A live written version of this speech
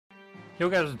Yo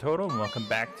guys, I'm Tooru, and welcome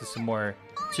back to some more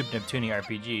Super Neptunia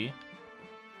RPG.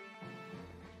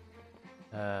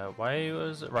 Why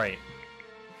was it? Right.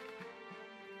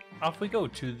 Off we go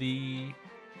to the...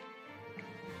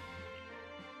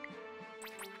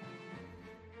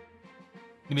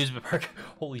 amusement park.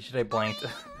 Holy shit, I blanked.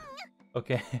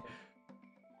 Okay.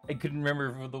 I couldn't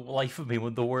remember for the life of me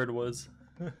what the word was.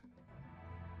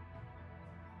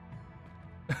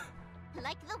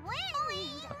 Like the wind!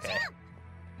 Okay.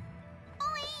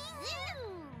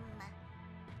 Zoom!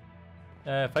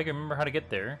 If I can remember how to get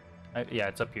there. Yeah,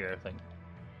 it's up here, I think.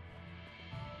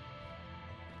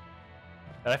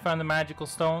 Did I find the magical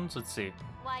stones? Let's see.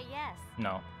 Why, yes.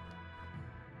 No.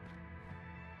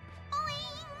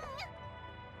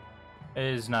 It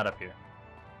is not up here.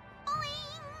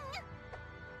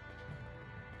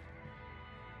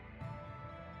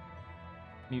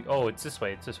 Oh, it's this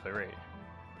way, right?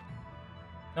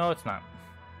 No, it's not.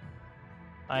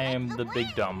 I am the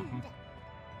big dumb.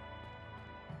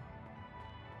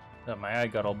 Oh, my eye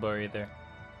got all blurry there.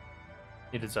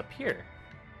 It is up here.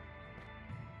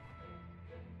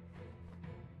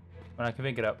 When I can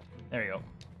pick it up. There you go.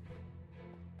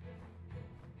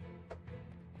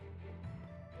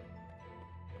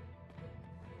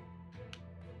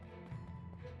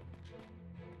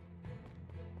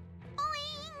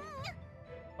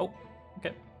 Oh,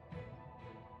 okay.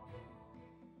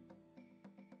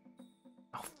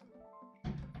 Oh.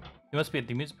 You must be at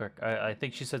the amusement park. I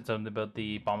think she said something about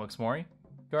the Bomix Mori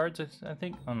guards, I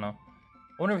think. I don't know.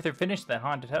 I wonder if they're finished that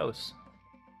haunted house.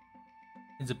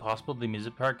 Is it possible the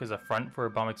amusement park is a front for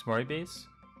a Bomix Mori base?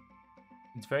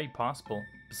 It's very possible.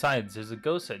 Besides, there's a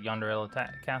ghost at Yonderella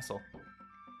Castle.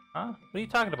 Huh? What are you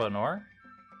talking about, Nora?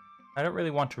 I don't really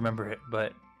want to remember it,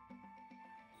 but...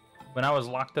 when I was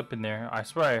locked up in there, I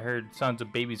swear I heard sounds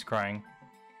of babies crying.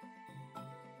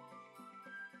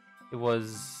 It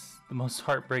was the most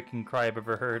heartbreaking cry I've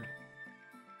ever heard.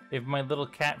 If my little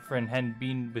cat friend hadn't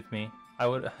been with me, I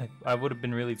would have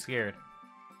been really scared.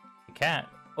 The cat?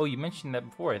 Oh, you mentioned that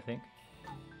before, I think.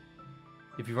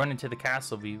 If you run into the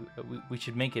castle, we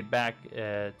should make it back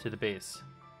to the base.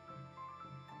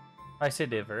 I said,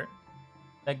 Divert.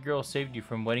 That girl saved you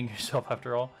from wetting yourself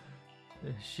after all.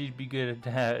 She'd be good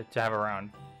to have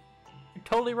around. You're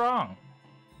totally wrong.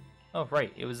 Oh,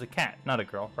 right. It was a cat, not a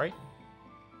girl, right?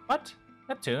 What?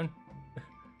 Neptune?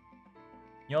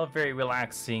 Y'all very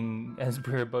relaxing as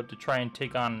we're about to try and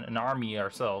take on an army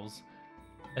ourselves.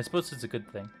 I suppose it's a good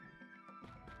thing.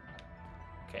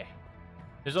 Okay.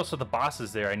 There's also the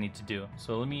bosses there I need to do,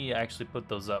 so let me actually put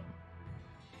those up.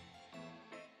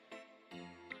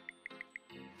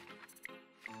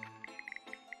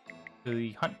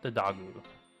 To hunt the Dagu.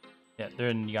 Yeah, they're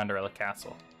in Yonderella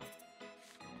Castle.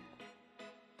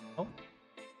 Oh.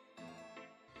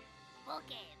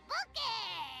 Boogie,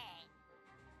 boogie!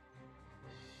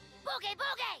 Boogie,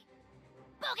 boogie!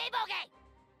 Boogie, boogie!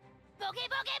 Boogie,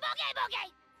 boogie, boogie,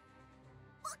 boogie!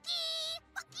 Boogie,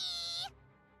 boogie!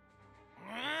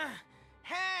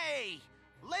 Hey!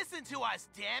 Listen to us,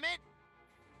 damn it!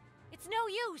 It's no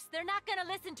use. They're not gonna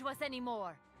listen to us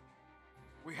anymore.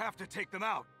 We have to take them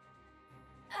out.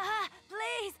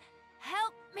 Please,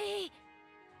 help me.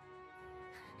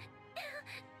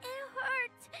 It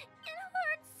hurts. It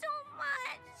hurts so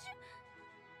much.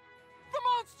 The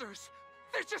monsters!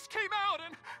 They just came out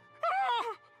and...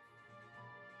 Ah!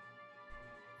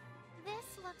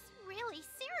 This looks really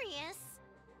serious.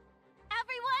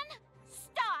 Everyone,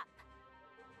 stop!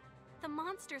 The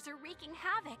monsters are wreaking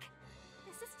havoc.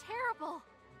 This is terrible.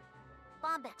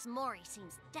 Bombex Mori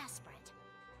seems desperate.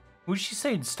 Who's she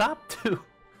saying stop to?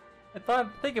 I thought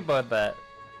I'd think about that.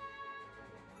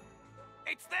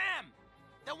 It's them!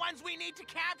 The ones we need to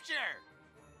capture!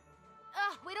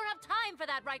 Ugh, we don't have time for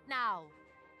that right now.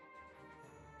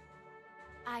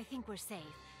 I think we're safe.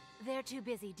 They're too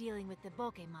busy dealing with the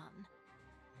Pokemon.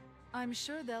 I'm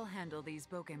sure they'll handle these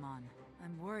Pokemon.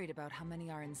 I'm worried about how many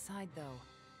are inside, though.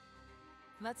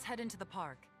 Let's head into the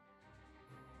park.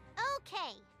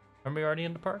 Okay, Are we already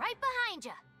in the park? right behind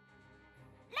you.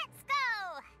 Let's go!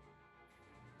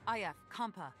 IF,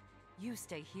 Kampa, you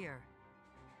stay here.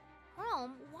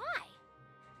 Chrome, why?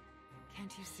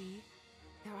 Can't you see?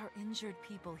 There are injured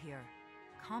people here.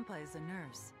 Kampa is a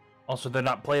nurse. Also, they're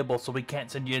not playable, so we can't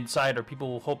send you inside, or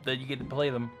people will hope that you get to play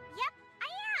them. Yep, I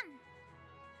am.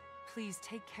 Please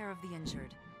take care of the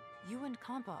injured. You and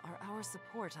Kampa are our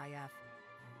support, IF.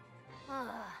 Ugh.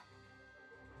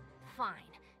 Fine.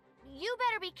 You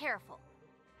better be careful.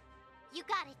 You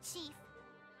got it, Chief.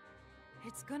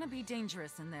 It's gonna be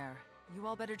dangerous in there. You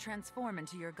all better transform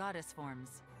into your goddess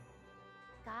forms.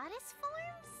 Goddess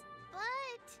forms?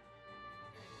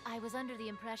 But... I was under the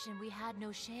impression we had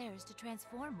no shares to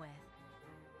transform with.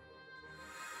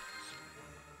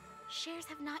 Shares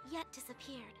have not yet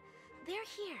disappeared. They're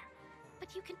here,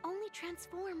 but you can only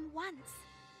transform once.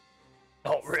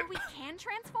 Oh, So rip. we can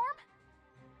transform?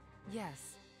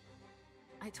 Yes.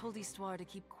 I told Histoire to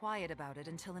keep quiet about it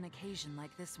until an occasion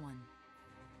like this one.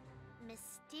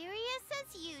 Mysterious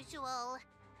as usual.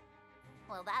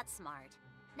 Well, that's smart.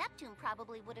 Neptune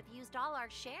probably would have used all our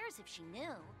shares if she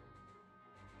knew.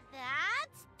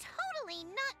 That's totally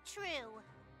not true.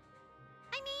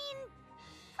 I mean,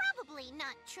 probably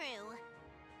not true.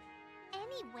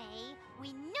 Anyway,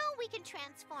 we know we can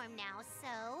transform now,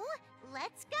 so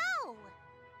let's go.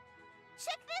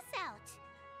 Check this out.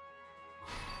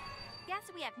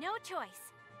 Guess we have no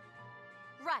choice.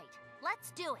 Right,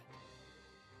 let's do it.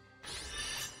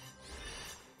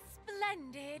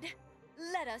 Splendid.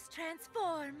 Let us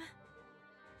transform.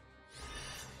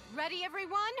 Ready,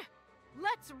 everyone?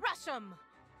 Let's rush 'em!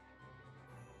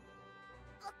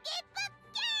 Bookie,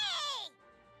 bookie!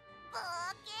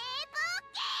 Bookie,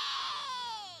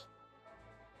 bookie!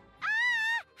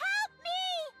 Ah! Help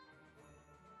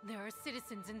me! There are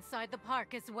citizens inside the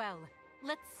park as well.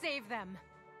 Let's save them.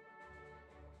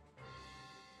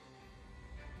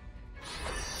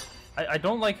 I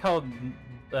don't like how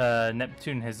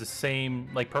Neptune has the same,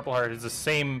 like Purple Heart has the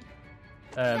same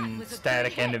was a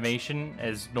static good hit. animation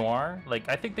as Noir. Like,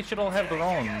 I think they should all have their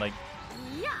own. Like,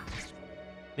 Yeah!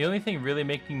 the only thing really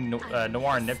making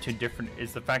Noir and Neptune different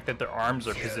is the fact that their arms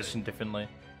are positioned differently.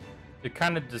 They're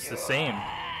kind of just the same.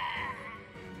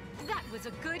 That was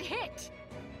a good hit!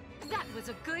 That was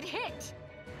a good hit!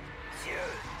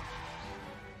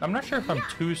 I'm not sure if I'm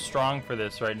too strong for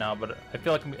this right now, but I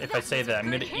feel like if I say that, I'm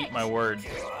gonna eat my words.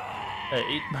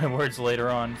 Eat my words later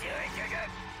on.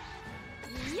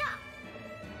 Yeah!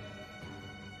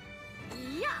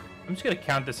 Yeah! I'm just gonna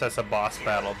count this as a boss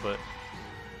battle, but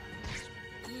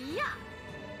Yeah!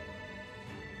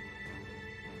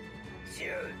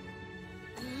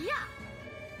 Yeah!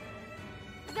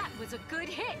 That was a good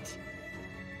hit!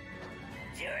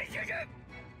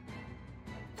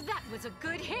 That was a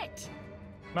good hit!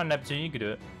 come on, Neptune, you can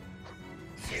do it.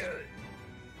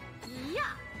 Yeah!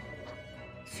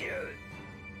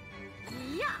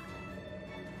 Yeah!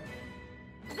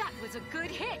 That was a good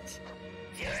hit!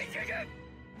 Yeah!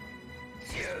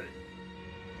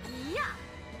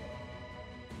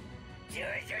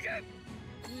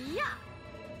 Yeah!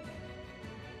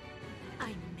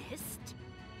 I missed?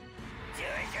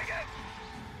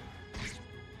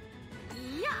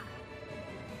 Yeah!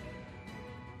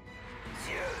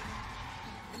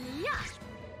 Yeah!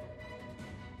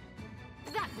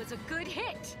 That was a good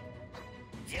hit!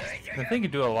 The thing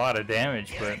can do a lot of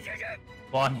damage, but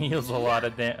Blonde heals a lot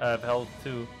of health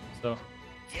too. So,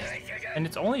 and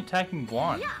it's only attacking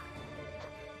Blonde. Yeah!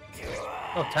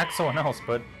 Oh, attack someone else,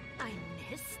 but I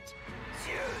missed?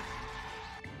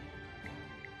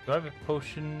 do I have a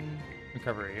potion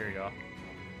recovery? Here you go.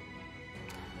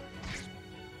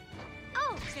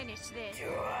 I'll finish this!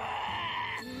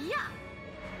 Yeah!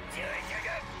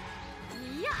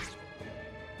 Yeah!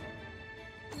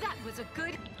 That was a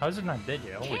good... How is it not dead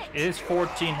yet? Holy, it is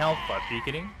 14 health, but are you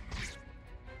kidding?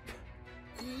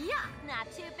 Yeah!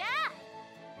 Not too bad.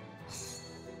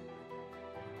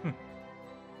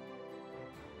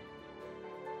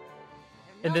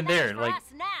 And then there, like,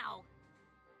 Now.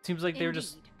 seems like they're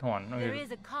just. Indeed. Hold on, There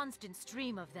is a constant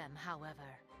stream of them, however.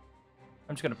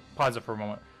 I'm just gonna pause it for a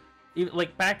moment. Even,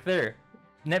 like back there,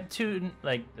 Neptune,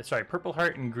 like sorry, Purple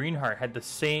Heart and Green Heart had the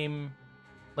same,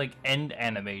 like end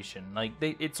animation. Like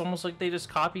it's almost like they just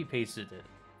copy pasted it.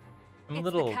 I'm a It's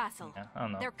little. the castle. Yeah, I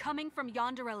don't know. They're coming from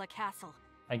Yonderella Castle.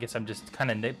 I guess I'm just kind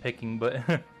of nitpicking,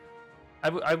 but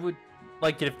I would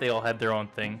like it if they all had their own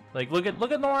thing. Like look at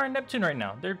Noir and Neptune right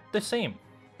now. They're the same.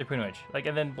 They're pretty much like,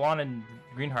 and then Blonde and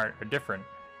Green Heart are different.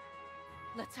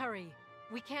 Let's hurry.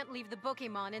 We can't leave the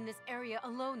Pokemon in this area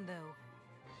alone, though.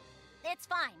 It's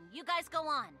fine. You guys go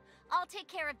on. I'll take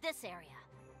care of this area.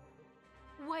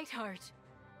 Whiteheart.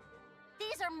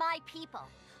 These are my people.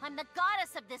 I'm the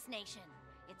goddess of this nation.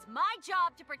 It's my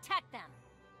job to protect them.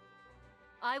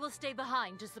 I will stay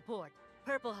behind to support.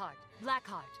 Purple Heart, Black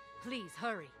Heart, please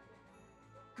hurry.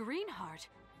 Greenheart,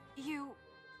 you...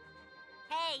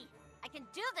 Hey, I can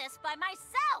do this by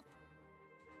myself!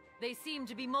 They seem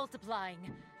to be multiplying.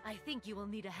 I think you will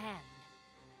need a hand.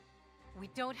 We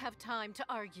don't have time to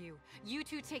argue. You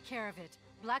two take care of it.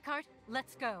 Blackheart,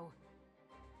 let's go.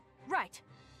 Right.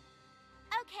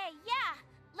 Okay, yeah.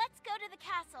 Let's go to the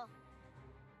castle.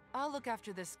 I'll look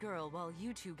after this girl while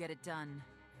you two get it done,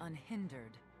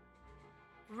 unhindered.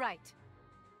 Right.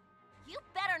 You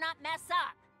better not mess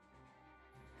up!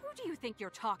 Who do you think you're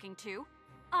talking to?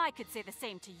 I could say the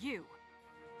same to you.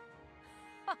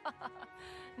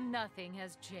 Nothing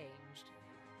has changed.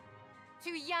 To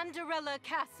Yanderella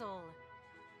Castle.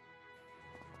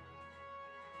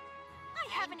 I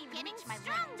haven't even reached my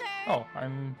limit. Oh,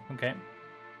 I'm okay.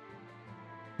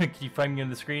 Can you find me on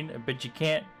the screen? I bet you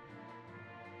can't.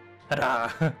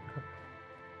 Ta-da!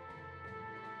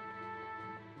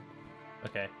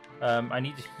 Okay. I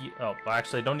need to heal. Oh, well,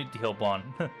 actually, I don't need to heal Blonde.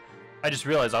 I just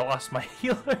realized I lost my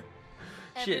healer.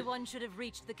 Shit. Everyone should have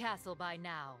reached the castle by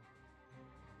now.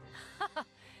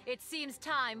 It seems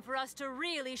time for us to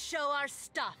really show our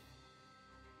stuff.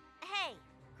 Hey,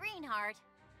 Greenheart,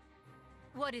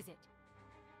 What is it?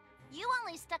 you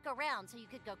only stuck around so you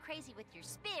could go crazy with your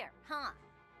spear, huh?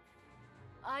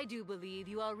 I do believe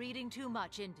you are reading too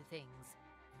much into things.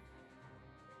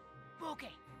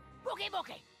 Bouquet! Bouquet,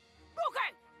 bouquet!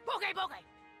 Bouquet! Bouquet, bouquet!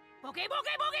 Bouquet,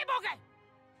 bouquet, bouquet, bouquet!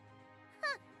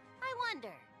 Huh, I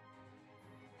wonder.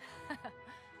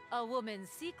 A woman's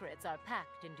secrets are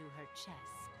packed into her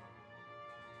chest.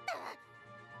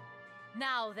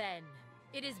 Now then,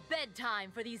 it is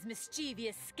bedtime for these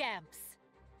mischievous scamps.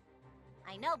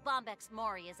 I know Bombex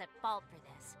Mori is at fault for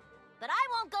this, but I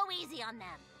won't go easy on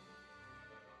them.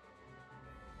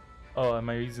 Oh, am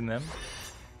I using them?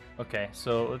 Okay,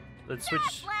 so let's switch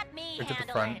Just let me to the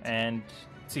handle front it. and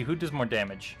see who does more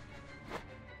damage.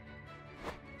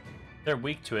 They're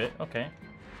weak to it. Okay.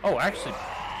 Oh, actually,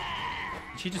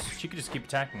 she could just keep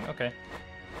attacking. Okay.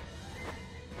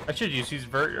 I should have used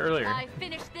Vert earlier. I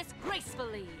finished this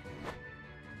gracefully.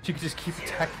 She could just keep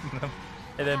attacking them,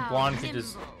 and then How Blonde could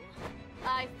just nimble.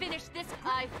 I finished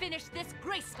this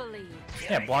gracefully.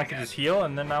 yeah, Blonde could just heal,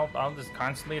 and then I'll just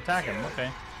constantly attack him. Okay.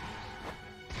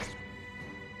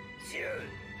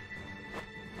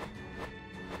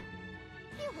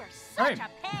 You were such Alright.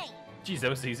 a pain. Jeez, that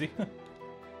was easy. Whew.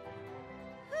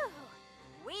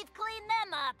 We've cleaned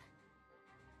them up.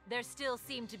 There still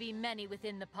seem to be many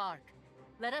within the park.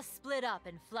 Let us split up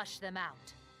and flush them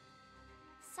out.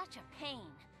 Such a pain.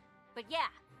 But yeah,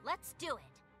 let's do it.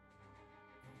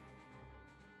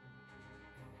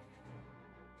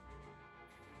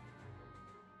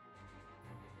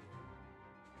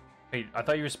 Wait, I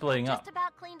thought you were splitting up. Just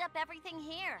about cleaned up everything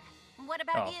here. What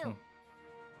about Oh, you?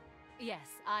 Yes,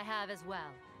 I have as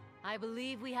well. I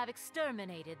believe we have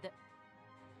exterminated the...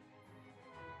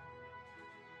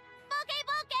 Boogie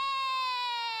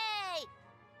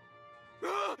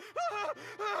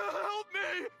Help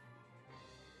me!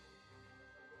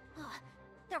 Boogie!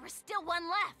 There was still one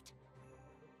left.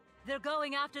 They're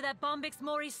going after that Bombix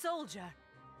Mori soldier.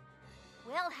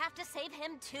 We'll have to save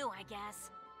him too, I guess.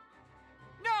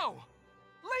 No!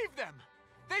 Leave them!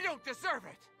 They don't deserve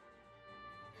it!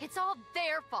 It's all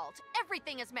their fault.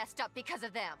 Everything is messed up because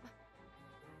of them.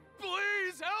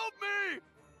 Please help me!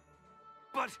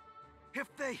 But if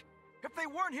they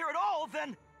weren't here at all,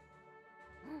 then...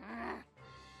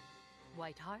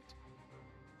 Whiteheart?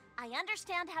 I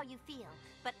understand how you feel,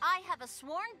 but I have a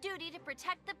sworn duty to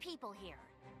protect the people here.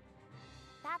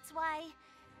 That's why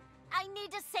I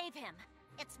need to save him.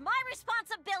 It's my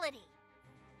responsibility.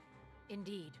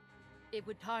 Indeed. It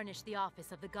would tarnish the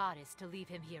office of the goddess to leave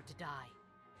him here to die.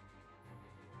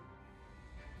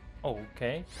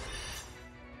 Okay.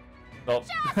 Well,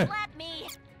 Just let me.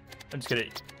 I'm just gonna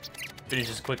finish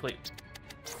this quickly.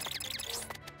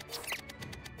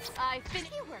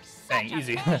 You were such Dang, a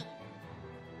easy. pain.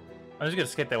 I'm just gonna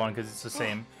skip that one because it's the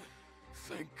same.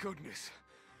 Thank goodness.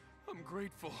 I'm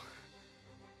grateful.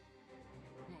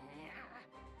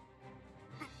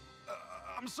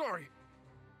 I'm sorry.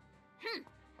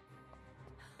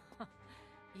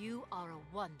 You are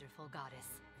a wonderful goddess.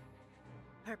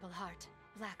 Purple Heart,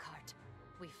 Black Heart,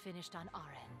 we finished on our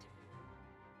end.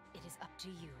 It is up to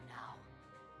you now.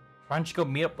 Why don't you go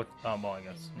meet up with? Oh, well, I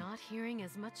guess. I'm not hearing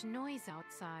as much noise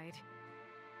outside.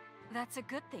 That's a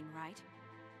good thing, right?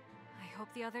 I hope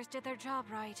the others did their job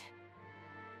right.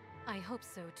 I hope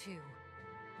so too.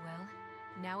 Well,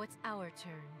 now it's our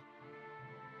turn.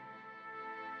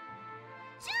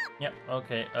 Yep.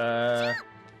 Okay.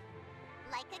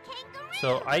 Like a kangaroo.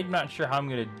 So I'm not sure how I'm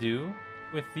gonna do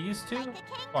with these two. Like a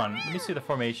Hold on. Let me kangaroo. see the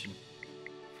formation.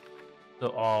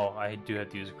 So, oh, I do have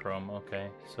to use a chrome. Okay.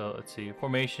 So let's see.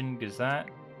 Formation is that.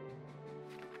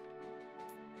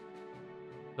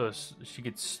 So she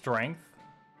gets strength,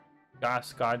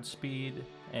 gas, Godspeed,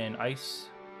 and ice.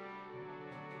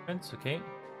 Defense. Okay.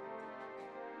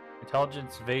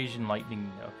 Intelligence, evasion,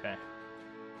 lightning. Okay.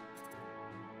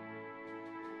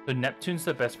 So Neptune's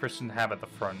the best person to have at the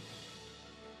front.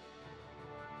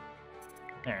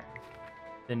 There.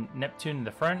 Then Neptune in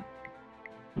the front.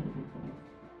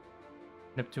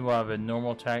 Neptune will have a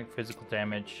normal attack, physical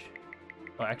damage.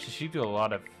 Oh, actually, she do a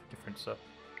lot of different stuff.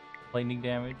 Lightning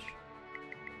damage.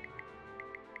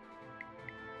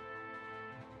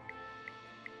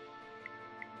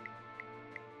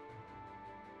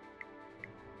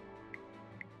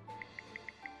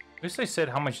 At least I said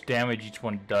how much damage each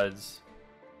one does.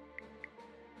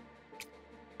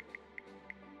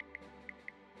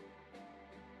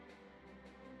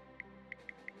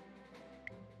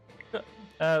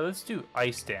 Let's do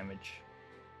ice damage.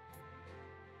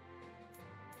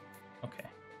 Okay.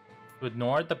 With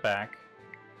Nora at the back,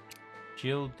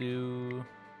 she'll do...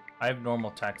 I have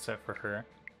normal attack set for her.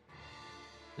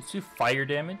 Let's do fire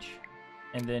damage,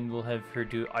 and then we'll have her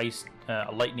do ice,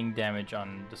 lightning damage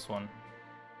on this one.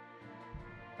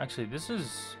 Actually, this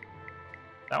is...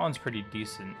 that one's pretty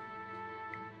decent.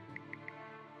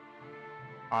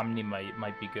 Omni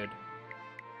might be good.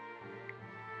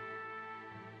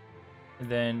 And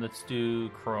then let's do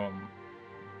Chrome.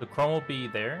 The Chrome will be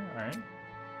there, alright.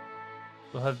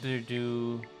 We'll have to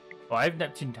do... well, I have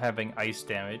Neptune having ice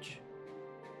damage.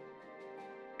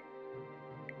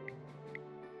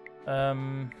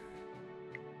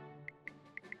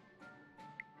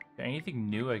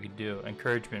 Anything new I could do?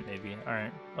 Encouragement, maybe.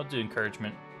 Alright, I'll do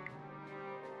encouragement.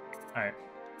 Alright,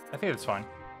 I think that's fine.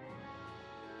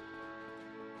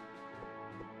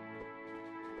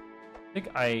 I think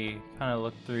I kind of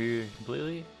looked through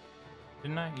completely,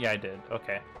 didn't I? Yeah, I did.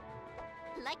 Okay.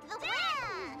 Like the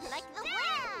wind! Like the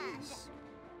wind!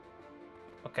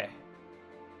 Okay.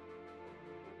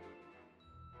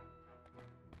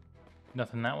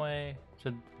 Nothing that way.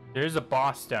 So there's a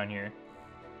boss down here.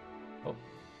 Oh.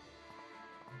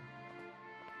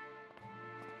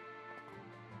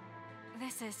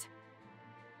 This is...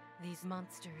 These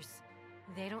monsters,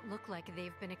 they don't look like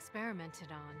they've been experimented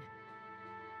on.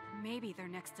 maybe they're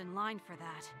next in line for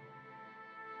that.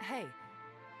 Hey,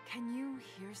 can you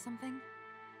hear something?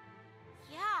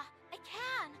 Yeah, I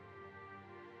can.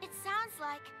 It sounds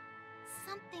like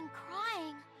something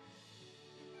crying.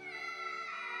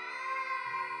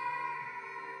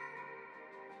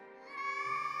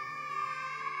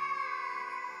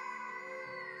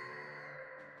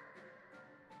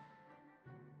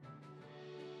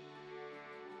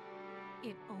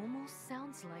 It almost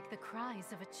sounds like the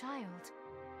cries of a child.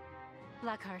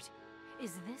 Blackheart,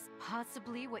 is this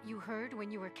possibly what you heard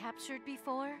when you were captured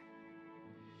before?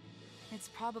 It's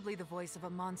probably the voice of a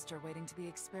monster waiting to be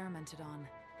experimented on.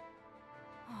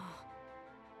 Oh,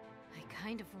 I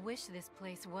kind of wish this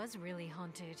place was really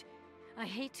haunted. I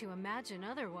hate to imagine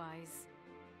otherwise.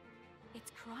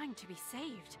 It's crying to be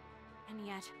saved, and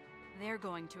yet they're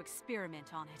going to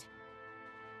experiment on it.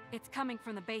 It's coming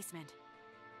from the basement.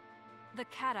 The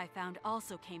cat I found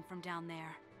also came from down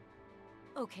there.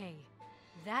 Okay,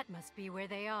 that must be where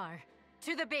they are.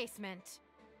 To the basement!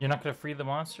 You're not gonna free the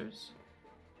monsters?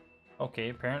 Okay,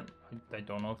 apparently. I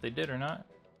don't know if they did or not.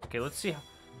 Okay, let's see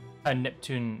how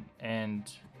Neptune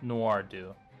and Noir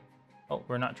do. Oh,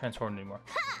 we're not transformed anymore.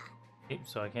 Okay,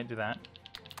 so I can't do that.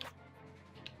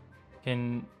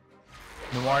 Can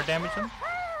Noir damage him?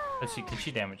 Let's see, can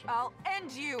she damage him? I'll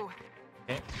end you!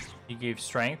 Okay, he gave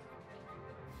strength.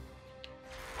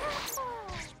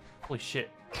 Holy shit.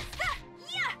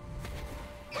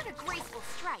 What a graceful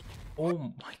strike.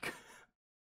 Oh my god.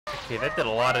 Okay, that did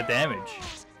a lot of damage.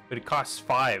 But it costs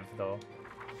 5 though.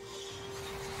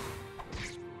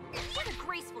 What a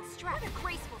graceful strike. What a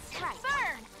graceful strike.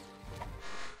 Burn!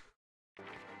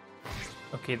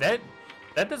 Okay, that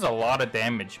does a lot of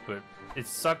damage, but it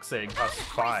sucks that it costs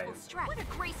 5. What a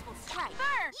graceful strike.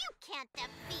 Burn! You can't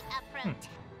defeat a brute.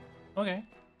 Okay.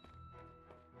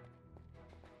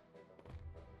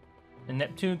 And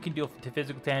Neptune can deal to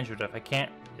physical damage, but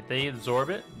if they absorb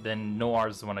it, then Noir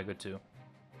is the one I go to.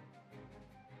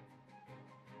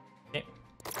 Okay.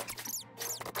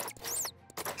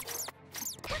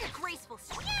 What a graceful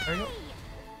strike. There we go.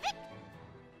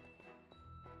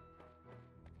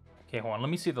 Okay, hold on. Let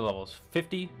me see the levels.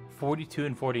 50, 42,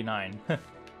 and 49.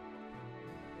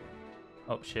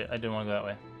 Oh shit, I didn't want to go that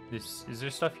way. Is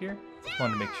there stuff here? Just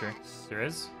wanted to make sure. There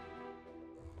is.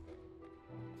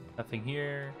 Nothing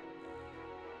here.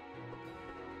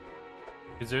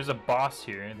 Because there's a boss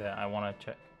here that I want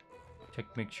to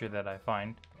check, make sure that I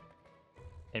find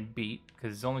and beat.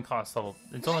 Because it's only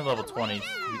level 20 to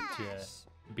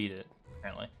beat it,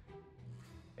 apparently.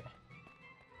 Okay.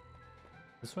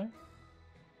 This way?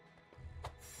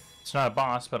 It's not a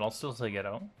boss, but I'll still take it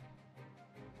out.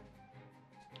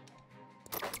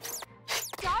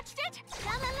 Dodged it?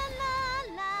 La la la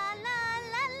la la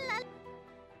la la.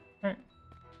 Alright.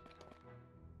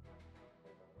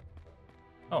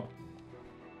 Oh.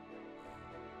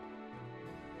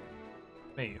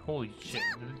 Wait, holy shit.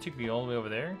 Did it take me all the way over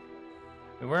there?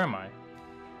 Wait, where am I?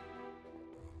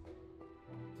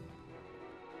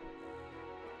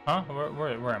 Huh?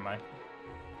 Where am I?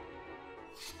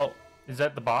 Oh, is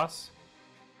that the boss?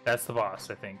 That's the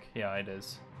boss, I think. Yeah, it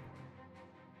is.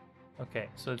 Okay,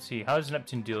 so let's see. How does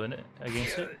Neptune deal in it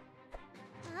against it?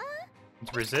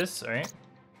 It resists, alright?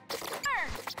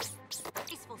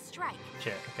 Graceful strike.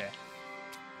 Shit, okay.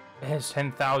 It has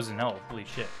 10,000 health. Holy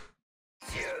shit.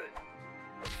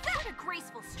 What a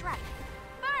graceful strike.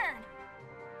 Burn!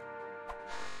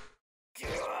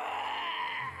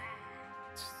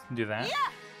 Let's do that. Yeah!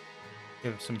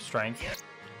 Give some strength.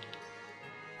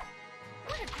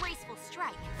 What a graceful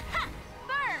strike. Ha!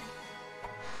 Burn!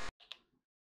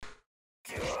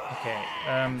 Okay,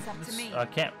 It's up to me. I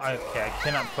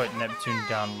cannot put Neptune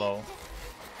down low.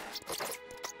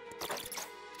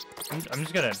 I'm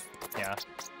just gonna, yeah.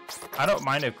 I don't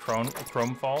mind if Chrome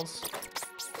falls.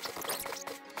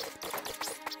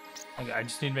 Okay, I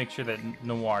just need to make sure that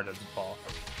Noir doesn't fall.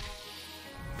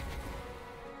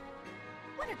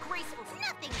 What a graceful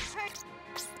nothing hurt.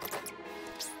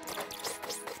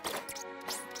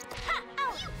 Ha!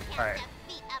 Oh, you can't Alright.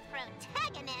 defeat a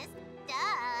protagonist.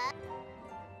 Duh.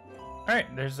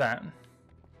 Alright, there's that.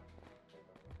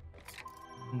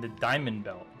 And the Diamond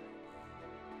Belt.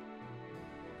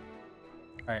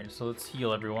 Alright, so let's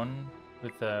heal everyone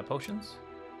with potions.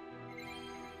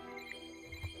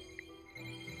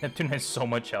 Neptune has so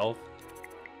much health.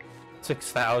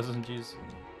 6,000, jeez.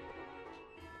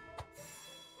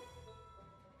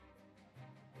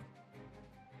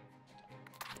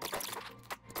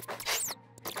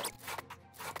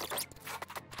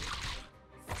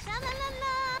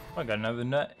 Oh, I got another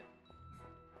nut.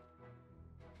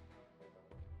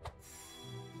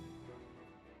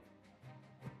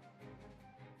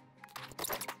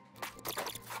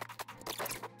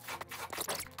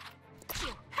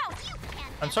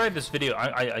 I'm sorry this video,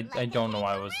 I don't know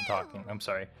why I wasn't talking. I'm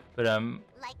sorry. But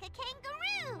Like a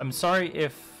kangaroo. I'm sorry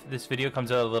if this video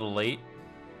comes out a little late.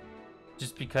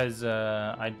 Just because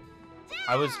I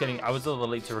was a little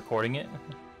late to recording it.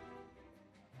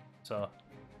 So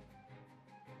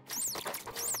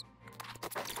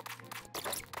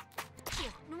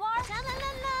Noir.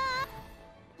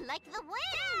 Like the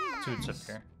wind. see what's up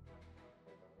here.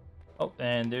 Oh,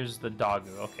 and there's the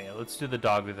Doggo. Okay, let's do the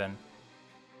Doggo then.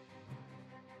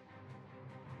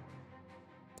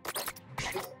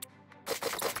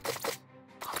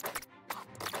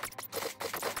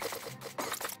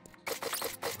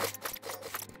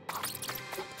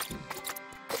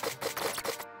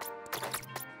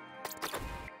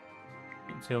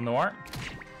 Heal Noir.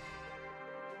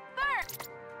 How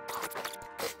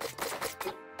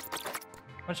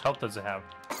much health does it have?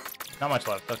 Not much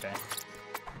left, okay.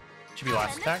 Should be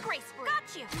last attack. Got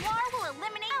you. Noir will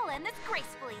eliminate Ellen this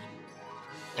gracefully.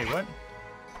 Hey, what?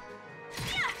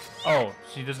 Oh,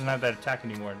 she doesn't have that attack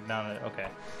anymore. Now, okay.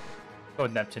 Go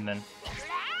with Neptune then.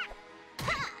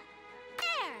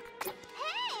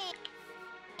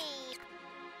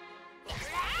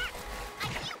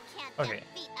 Okay.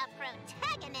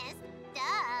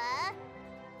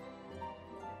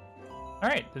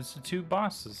 Alright, there's the two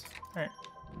bosses. Alright.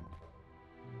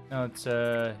 Now let's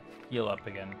heal up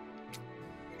again.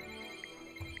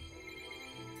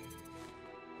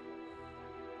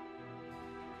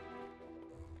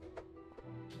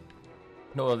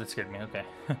 No, oh, that scared me, okay.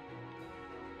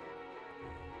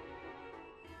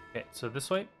 Okay, so this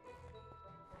way.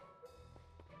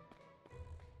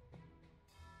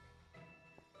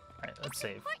 Alright, let's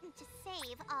save. Important to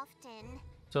save often.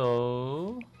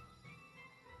 So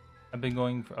I've been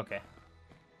going for okay.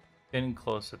 Getting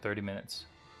close to 30 minutes.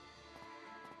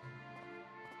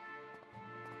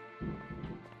 The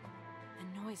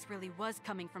noise really was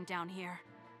coming from down here.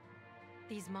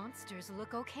 These monsters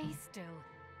look okay still.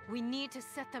 We need to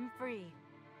set them free.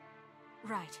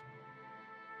 Right.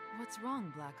 What's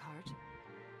wrong, Blackheart?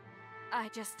 I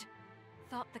just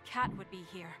thought the cat would be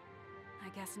here. I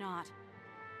guess not.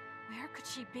 Where could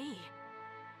she be?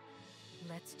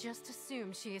 Let's just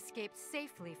assume she escaped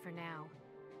safely for now.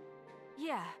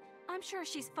 Yeah, I'm sure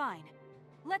she's fine.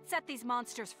 Let's set these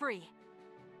monsters free.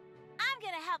 I'm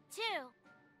gonna help too.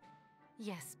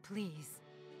 Yes, please.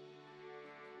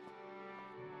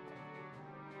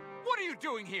 What are you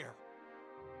doing here?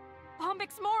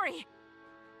 Bombix Mori!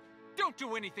 Don't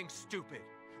do anything stupid.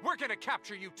 We're gonna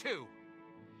capture you too.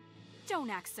 Don't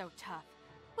act so tough.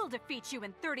 We'll defeat you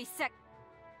in 30 sec-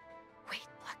 Wait,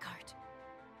 Blackheart.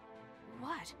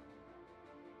 What?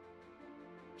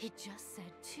 He just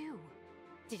said 2.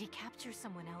 Did he capture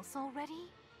someone else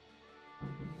already?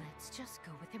 Let's just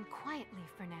go with him quietly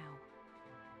for now.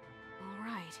 All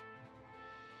right.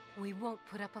 We won't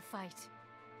put up a fight.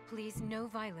 Please, no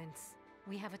violence.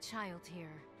 We have a child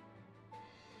here.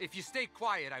 If you stay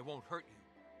quiet, I won't hurt you.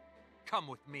 Come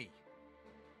with me.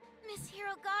 Miss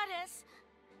Hero Goddess!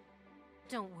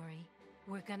 Don't worry.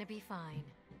 We're gonna be fine.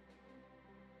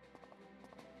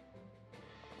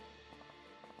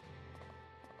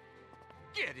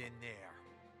 Get in there.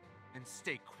 And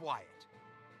stay quiet.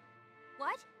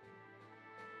 What?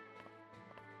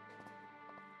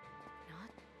 Not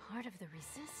part of the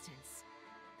Resistance.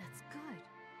 That's good.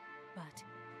 But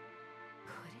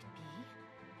could it be?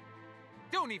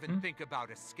 Don't even think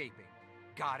about escaping.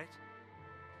 Got it?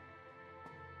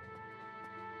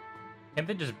 Can't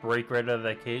they just break right out of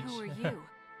that cage? Who are you?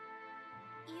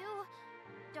 You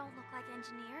don't look like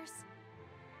engineers.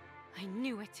 I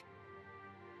knew it.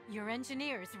 You're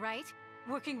engineers, right?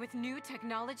 Working with new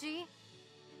technology?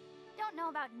 Don't know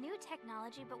about new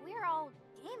technology, but we're all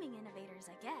gaming innovators,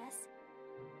 I guess.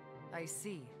 I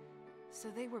see. So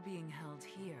they were being held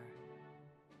here.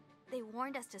 They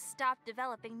warned us to stop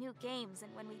developing new games,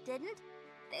 and when we didn't,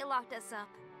 they locked us up.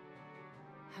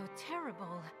 How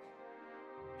terrible.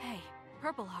 Hey,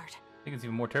 Purple Heart. I think it's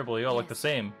even more terrible. They all look the Yes,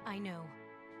 same. I know.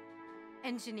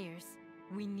 Engineers,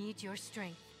 we need your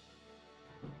strength.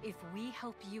 If we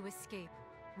help you escape,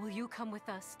 will you come with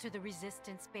us to the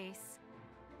Resistance base?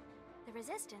 The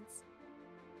Resistance?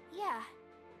 Yeah,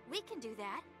 we can do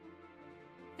that.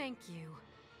 Thank you.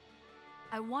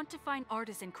 I want to find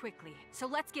Artisan quickly, so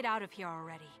let's get out of here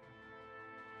already.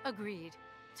 Agreed.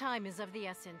 Time is of the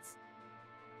essence.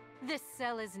 This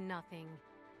cell is nothing.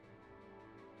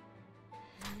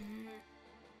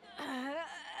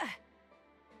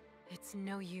 It's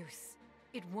no use.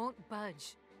 It won't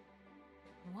budge.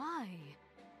 Why?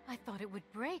 I thought it would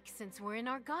break since we're in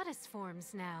our goddess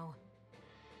forms now.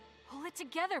 Pull it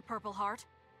together, Purple Heart.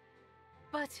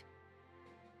 But...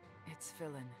 It's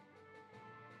Philin.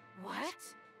 what?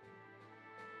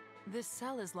 This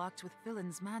cell is locked with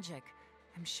Philin's magic.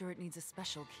 I'm sure it needs a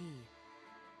special key.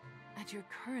 At your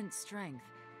current strength,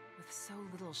 with so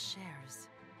little shares.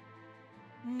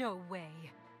 No way.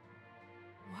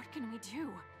 What can we do?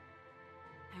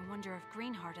 I wonder if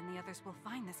Greenheart and the others will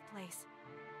find this place.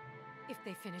 If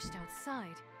they finished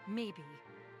outside, maybe.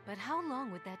 But how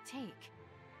long would that take?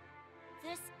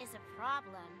 This is a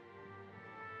problem.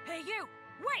 Hey, you!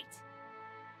 Wait!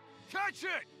 Catch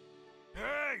it!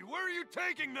 Hey, where are you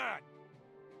taking that?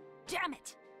 Damn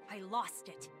it! I lost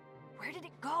it. Where did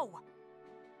it go?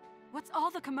 What's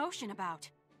all the commotion about?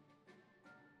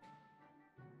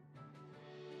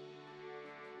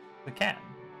 The cat.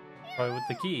 Probably with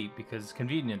the key, because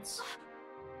convenience.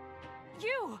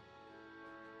 You!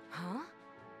 Huh?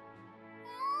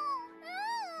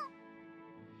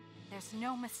 There's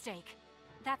no mistake.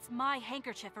 That's my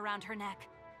handkerchief around her neck.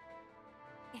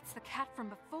 It's the cat from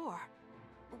before.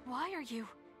 Why are you...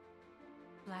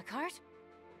 Blackheart?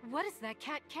 What is that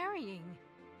cat carrying?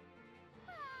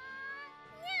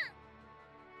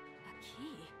 A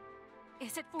key?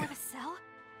 Is it for the cell?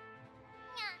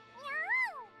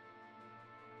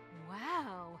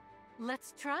 Wow.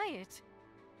 Let's try it.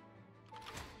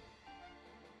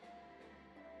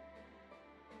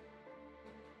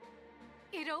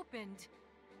 It opened.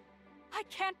 I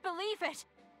can't believe it!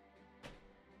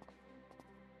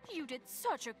 You did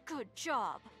such a good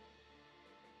job.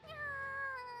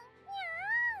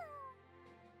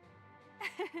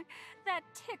 That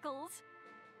tickles.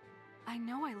 I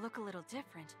know I look a little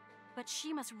different, but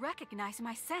she must recognize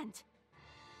my scent.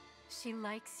 She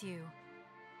likes you.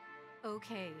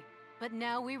 Okay, but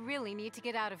now we really need to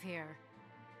get out of here.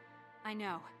 I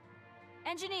know.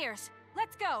 Engineers,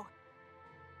 let's go!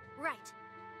 Right.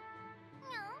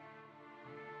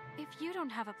 If you don't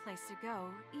have a place to go,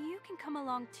 you can come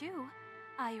along too,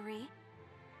 Irie.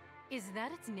 Is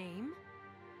that its name?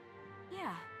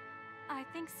 Yeah, I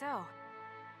think so.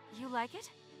 You like it?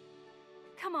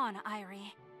 Come on,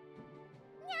 Irie.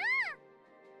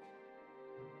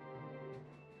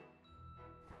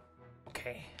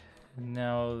 Okay.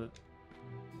 Now...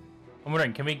 I'm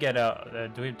wondering, can we get out?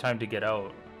 Do we have time to get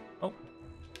out? Oh.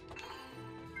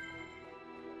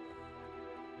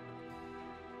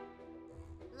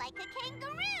 Like a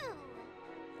kangaroo!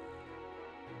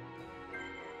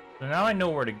 So now I know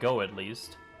where to go, at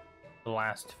least. The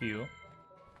last few.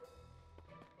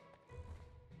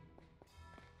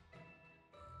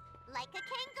 Like a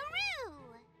kangaroo!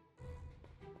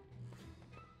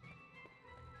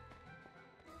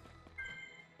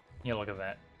 Yeah, look at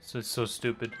that. So it's so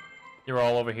stupid. They're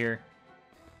all over here.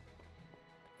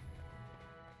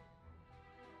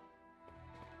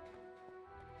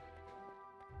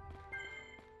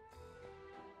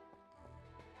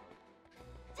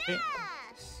 Okay.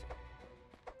 Dash!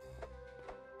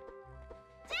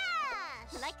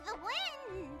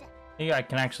 Yeah, I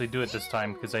can actually do it this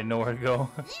time because I know where to go.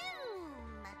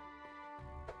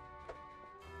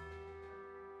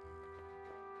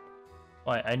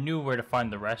 Well, I knew where to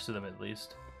find the rest of them at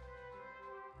least.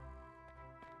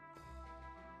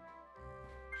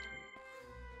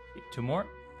 Okay, 2 more.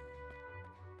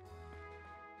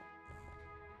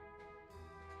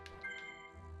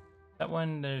 That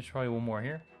one, there's probably 1 more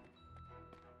here.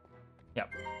 Yep,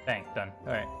 bang, done.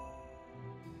 Alright.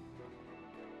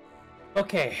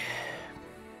 Okay.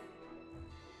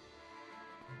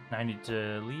 I need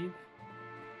to leave.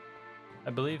 I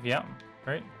believe, yeah.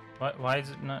 Right? Why is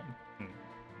it not?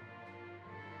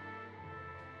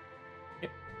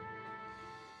 Yep.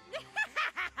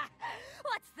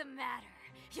 What's the matter?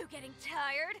 You getting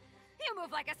tired? You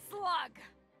move like a slug.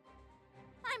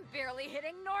 I'm barely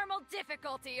hitting normal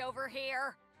difficulty over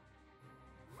here.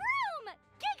 Vroom!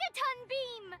 Gigaton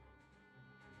beam!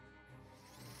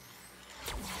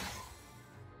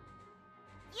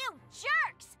 You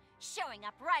jerks! Showing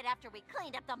up right after we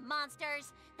cleaned up the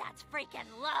monsters? That's freaking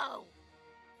low!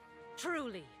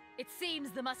 Truly, it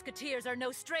seems the Musketeers are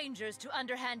no strangers to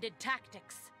underhanded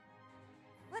tactics.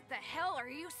 What the hell are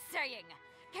you saying?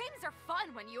 Games are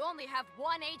fun when you only have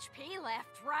 1 HP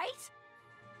left, right?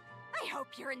 I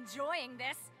hope you're enjoying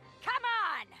this. Come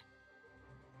on!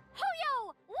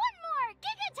 Hoyo! One more!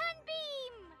 Gigaton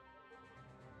beam!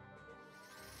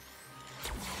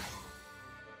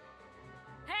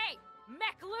 Hey,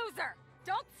 mech loser!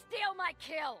 Don't steal my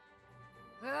kill!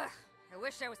 Ugh, I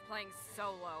wish I was playing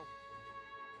solo.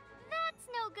 That's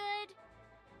no good.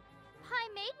 Pi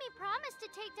made me promise to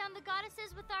take down the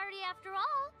goddesses with Artie after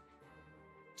all.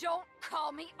 Don't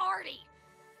call me Artie!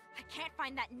 I can't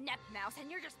find that Nep mouse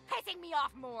and you're just pissing me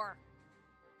off more!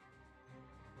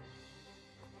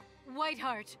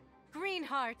 Whiteheart,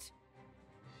 Greenheart.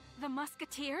 The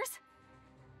Musketeers?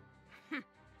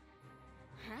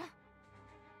 Huh?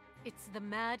 It's the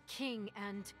Mad King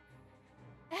and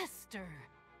Esther.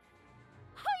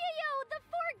 Hoyo! The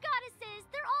 4 goddesses!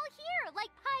 They're all here,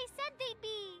 like Pi said they'd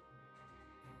be.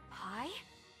 Pi?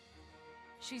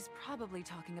 She's probably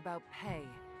talking about Pei.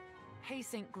 Pei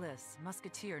St. Bliss,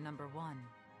 Musketeer number 1.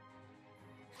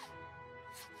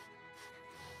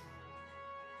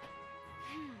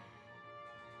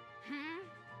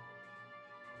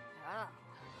 Oh,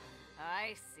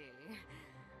 I see.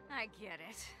 I get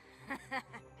it.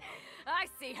 I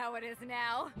see how it is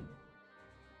now.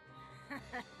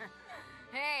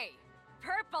 Hey,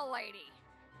 Purple Lady!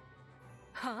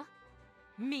 Huh?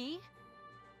 Me?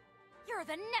 You're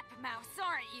the Nep mouse,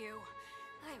 aren't you?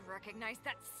 I recognize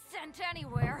that scent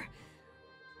anywhere.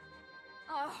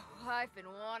 Oh, I've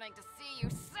been wanting to see you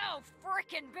so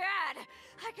frickin' bad!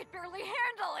 I could barely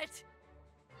handle it!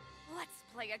 Let's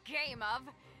play a game of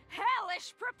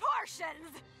hellish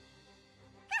proportions!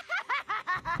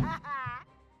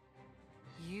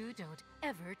 You don't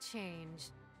ever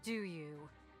change, do you?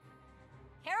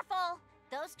 Careful!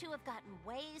 Those two have gotten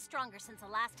way stronger since the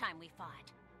last time we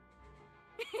fought.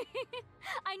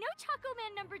 I know Choco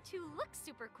Man number 2 looks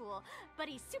super cool, but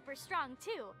he's super strong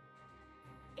too.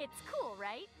 It's cool,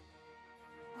 right?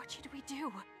 What should we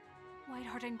do?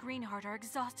 Whiteheart and Greenheart are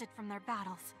exhausted from their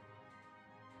battles.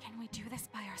 Can we do this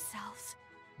by ourselves?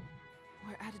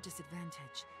 We're at a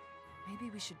disadvantage.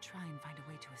 Maybe we should try and find a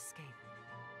way to escape.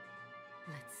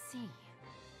 Let's see.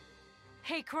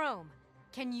 Hey, Chrome,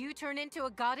 can you turn into a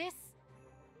goddess?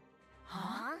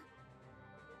 Huh?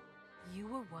 You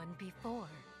were one before.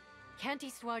 Can't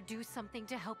Histoire do something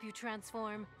to help you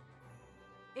transform?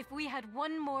 If we had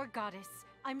one more goddess,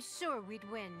 I'm sure we'd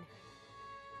win.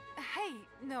 Hey,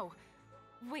 no.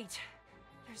 Wait.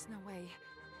 There's no way.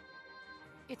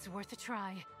 It's worth a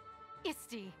try.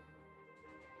 Isti.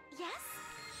 Yes?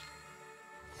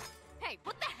 Hey,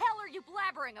 what the hell are you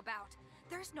blabbering about?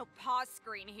 There's no pause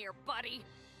screen here, buddy.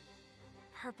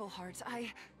 Purple Heart,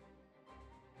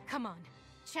 Come on,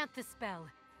 chant the spell.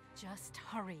 Just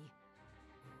hurry.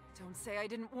 Don't say I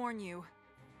didn't warn you.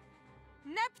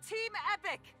 Nep Team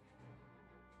Epic!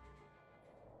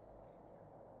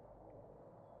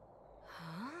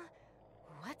 Huh?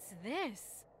 What's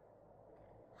this?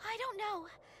 I don't know.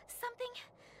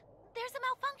 There's a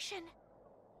malfunction.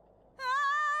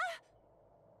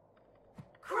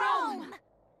 Chrome!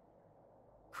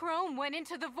 Chrome went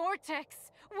into the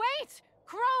vortex! Wait!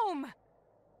 Chrome!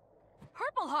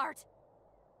 Purple Heart!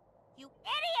 You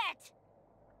idiot!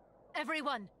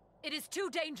 Everyone, it is too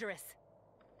dangerous.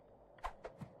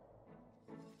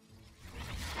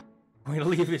 Way to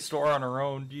leave his store on her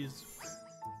own, jeez.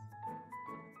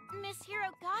 Miss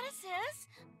Hero Goddesses?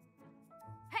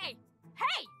 Hey!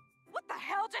 Hey! What the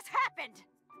hell just happened?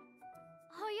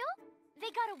 Hoyo? They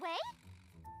got away?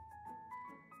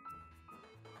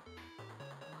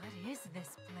 is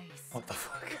this place? What the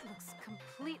fuck? It looks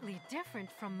completely different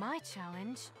from my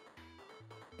challenge.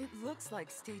 It looks like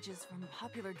stages from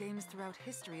popular games throughout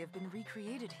history have been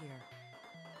recreated here.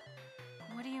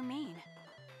 What do you mean?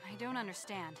 I don't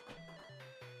understand.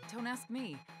 Don't ask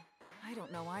me. I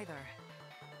don't know either.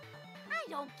 I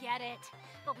don't get it.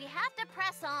 But we have to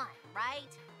press on,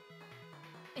 right?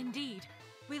 Indeed.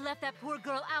 We left that poor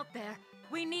girl out there.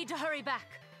 We need to hurry back.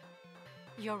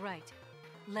 You're right.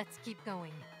 Let's keep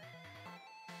going.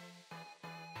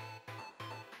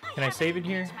 Can I save in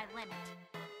here? Reached my limit.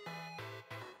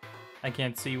 I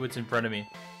can't see what's in front of me.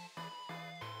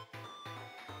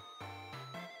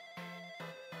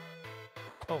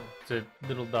 Oh, it's a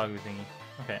little doggy thingy.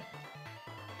 Okay.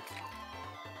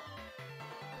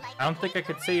 Like I don't think I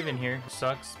could save in here.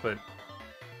 Sucks, but...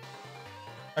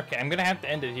 Okay, I'm gonna have to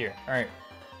end it here. Alright.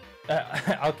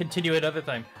 I'll continue another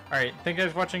time. Alright, thank you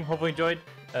guys for watching. Hopefully you enjoyed.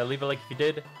 Leave a like if you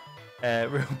did.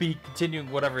 We'll be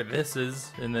continuing whatever this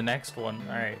is in the next one.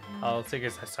 Alright, I'll see you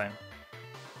guys next time.